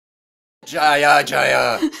Jaya,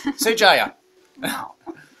 Jaya. Say Jaya. No.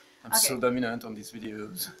 I'm so dominant on these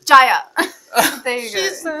videos. Jaya. There you She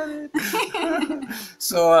go. said it.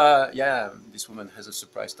 So, yeah, this woman has a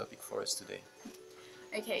surprise topic for us today.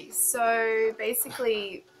 Okay, so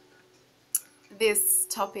basically this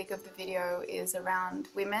topic of the video is around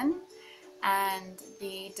women and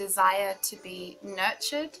the desire to be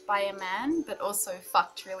nurtured by a man, but also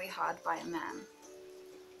fucked really hard by a man.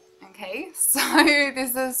 Okay, so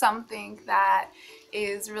this is something that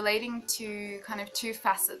is relating to kind of two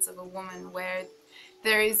facets of a woman, where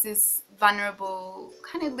there is this vulnerable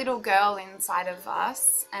kind of little girl inside of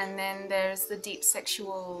us, and then there's the deep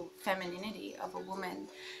sexual femininity of a woman,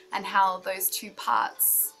 and how those two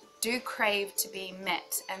parts do crave to be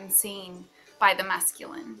met and seen by the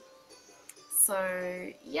masculine. So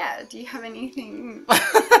yeah, do you have anything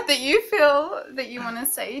that you feel that you want to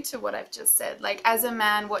say to what I've just said? Like, as a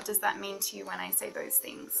man, what does that mean to you when I say those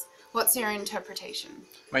things? What's your interpretation?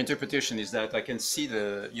 My interpretation is that I can see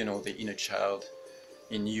the, you know, the inner child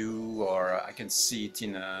in you, or I can see it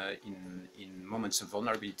in moments of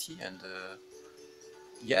vulnerability, and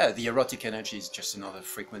yeah, the erotic energy is just another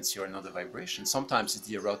frequency or another vibration. Sometimes it's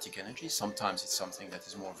the erotic energy, sometimes it's something that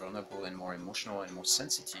is more vulnerable and more emotional and more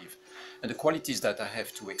sensitive. And the qualities that I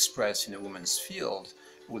have to express in a woman's field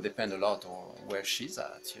will depend a lot on where she's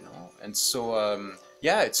at, you know. And so,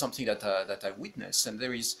 yeah, it's something that I witness, and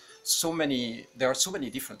there are so many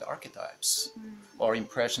different archetypes or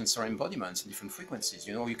impressions or embodiments in different frequencies.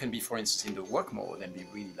 You know, you can be, for instance, in the work mode and be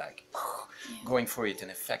really like going for it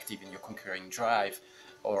and effective in your conquering drive,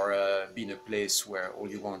 or be in a place where all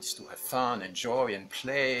you want is to have fun, enjoy and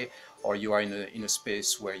play, or you are in a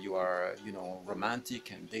space where you are, you know,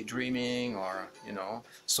 romantic and daydreaming, or, you know,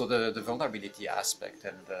 so the vulnerability aspect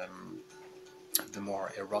and the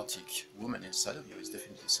more erotic woman inside of you is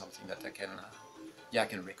definitely something that I can I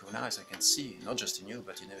can recognize, I can see, not just in you,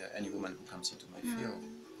 but in any woman who comes into my field.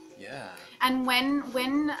 Yeah. And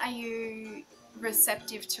when are you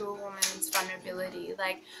receptive to a woman's vulnerability?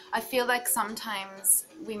 Like, I feel like sometimes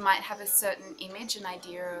we might have a certain image and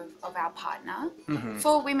idea of our partner,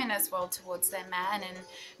 for women as well, towards their man, and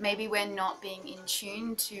maybe we're not being in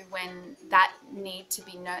tune to when that need to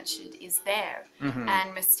be nurtured is there,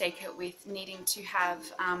 and mistake it with needing to have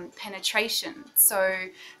penetration. So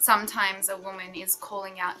sometimes a woman is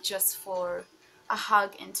calling out just for a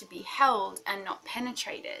hug and to be held and not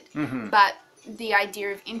penetrated, but the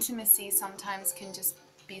idea of intimacy sometimes can just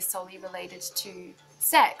be solely related to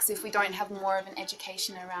sex if we don't have more of an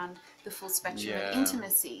education around the full spectrum of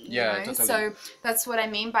intimacy, you know? Totally. So that's what I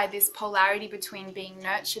mean by this polarity between being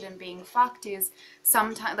nurtured and being fucked. Is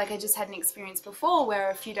sometimes, like, I just had an experience before where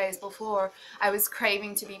a few days before I was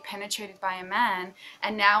craving to be penetrated by a man,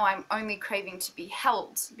 and now I'm only craving to be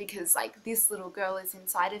held because, like, this little girl is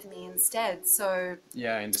inside of me instead. So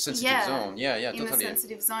yeah, in the sensitive zone. Yeah, in totally. the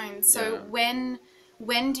sensitive zone. So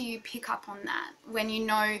when do you pick up on that? When you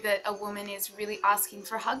know that a woman is really asking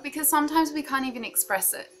for a hug? Because sometimes we can't even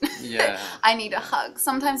express it. Yeah. I need a hug.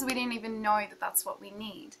 Sometimes we didn't even know that that's what we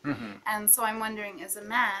need. And so I'm wondering, as a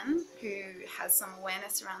man who has some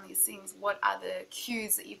awareness around these things, what are the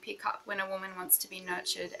cues that you pick up when a woman wants to be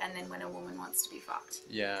nurtured and then when a woman wants to be fucked?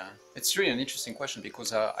 Yeah, it's really an interesting question,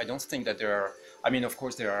 because I don't think that there are, I mean, of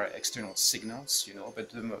course there are external signals, you know, but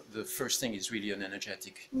the first thing is really an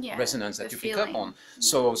energetic resonance that you pick up on.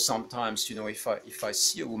 So sometimes, you know, if I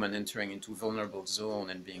see a woman entering into vulnerable zone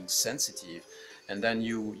and being sensitive, and then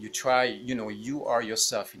you try, you know, you are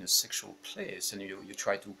yourself in a sexual place, and you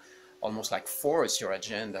try to almost like force your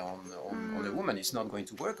agenda on a woman, it's not going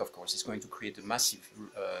to work, of course. It's going to create a massive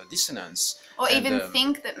dissonance. Or even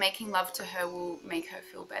think that making love to her will make her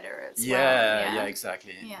feel better as well. Yeah,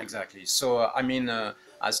 exactly. So, I mean,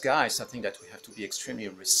 as guys, I think that we have to be extremely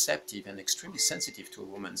receptive and extremely sensitive to a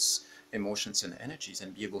woman's emotions and energies,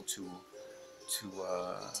 and be able to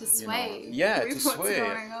sway. You know, to sway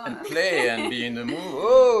and play and be in the mood.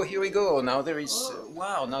 Oh, here we go. Now there is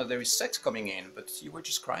wow. Now there is sex coming in, but you were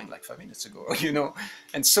just crying like 5 minutes ago, you know.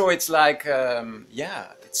 And so it's like,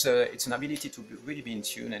 it's an ability to really be in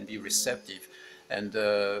tune and be receptive. And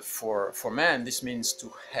for men, this means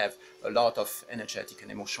to have a lot of energetic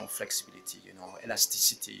and emotional flexibility, you know,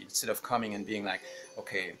 elasticity, instead of coming and being like,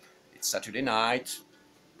 okay, it's Saturday night,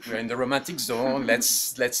 we're in the romantic zone,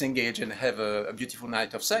 let's engage and have a beautiful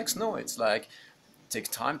night of sex. No, it's like, take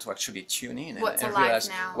time to actually tune in and realize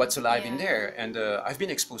what's alive in there. And I've been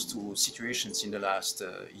exposed to situations in the last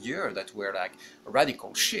year that were like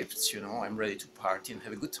radical shifts, you know. I'm ready to party and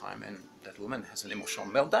have a good time, and that woman has an emotional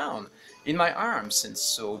meltdown in my arms. And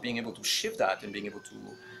so being able to shift that and being able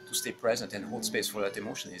to stay present and hold space for that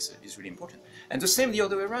emotion is really important. And the same the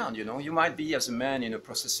other way around, you know, you might be as a man in a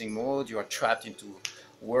processing mode, you are trapped into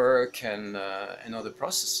work and other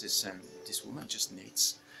processes, and this woman just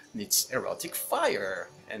needs erotic fire.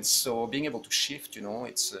 And so being able to shift, you know,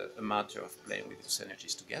 it's a matter of playing with those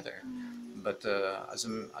energies together. But as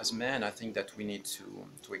a man, I think that we need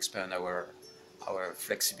to expand our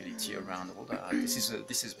flexibility around all that.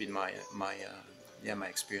 This has been my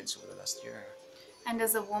experience over the last year. And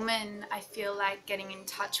as a woman, I feel like getting in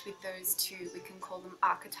touch with those two, we can call them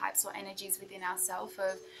archetypes or energies within ourselves,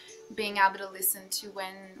 of being able to listen to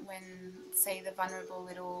when say the vulnerable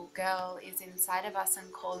little girl is inside of us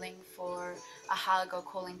and calling for a hug, or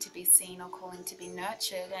calling to be seen, or calling to be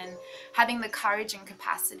nurtured, and having the courage and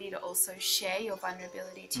capacity to also share your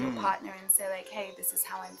vulnerability to your partner and say like, hey, this is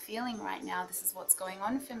how I'm feeling right now, this is what's going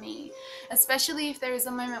on for me. Especially if there is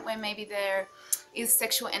a moment where maybe there is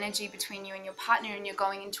sexual energy between you and your partner and you're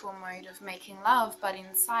going into a mode of making love, but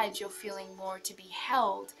inside you're feeling more to be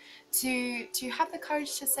held, to have the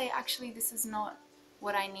courage to say, actually, this is not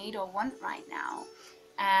what I need or want right now.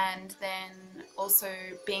 And then also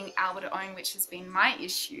being able to own, which has been my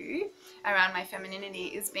issue around my femininity,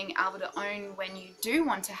 is being able to own when you do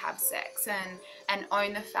want to have sex, and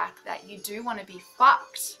own the fact that you do want to be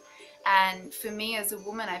fucked. And for me as a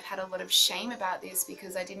woman, I've had a lot of shame about this,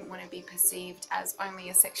 because I didn't want to be perceived as only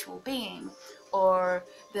a sexual being, or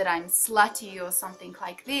that I'm slutty or something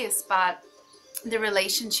like this. But the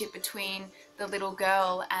relationship between the little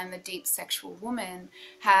girl and the deep sexual woman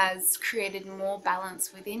has created more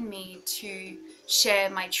balance within me to share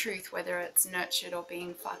my truth, whether it's nurtured or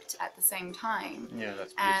being fucked at the same time. Yeah,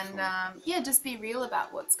 that's beautiful. And yeah, just be real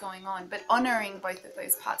about what's going on, but honoring both of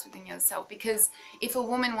those parts within yourself. Because if a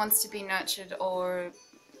woman wants to be nurtured or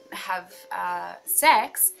have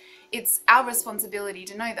sex, it's our responsibility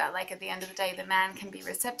to know that. Like, at the end of the day, the man can be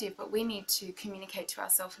receptive, but we need to communicate to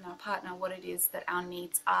ourselves and our partner what it is that our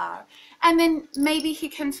needs are. And then maybe he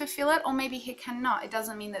can fulfill it, or maybe he cannot. It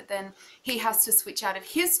doesn't mean that then he has to switch out of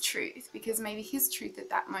his truth, because maybe his truth at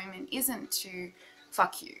that moment isn't to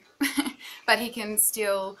fuck you. But he can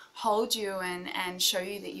still hold you and show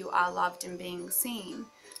you that you are loved and being seen.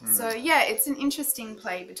 So yeah, it's an interesting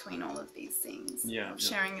play between all of these things. Yeah,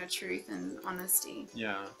 sharing your truth and honesty.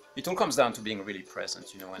 Yeah, it all comes down to being really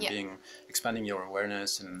present, you know, and expanding your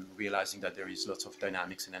awareness and realizing that there is lots of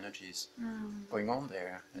dynamics and energies going on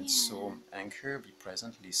there. And so anchor, be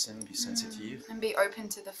present, listen, be sensitive. And be open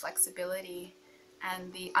to the flexibility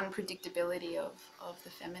and the unpredictability of the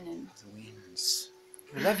feminine. The winds.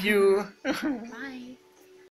 I love you. Bye.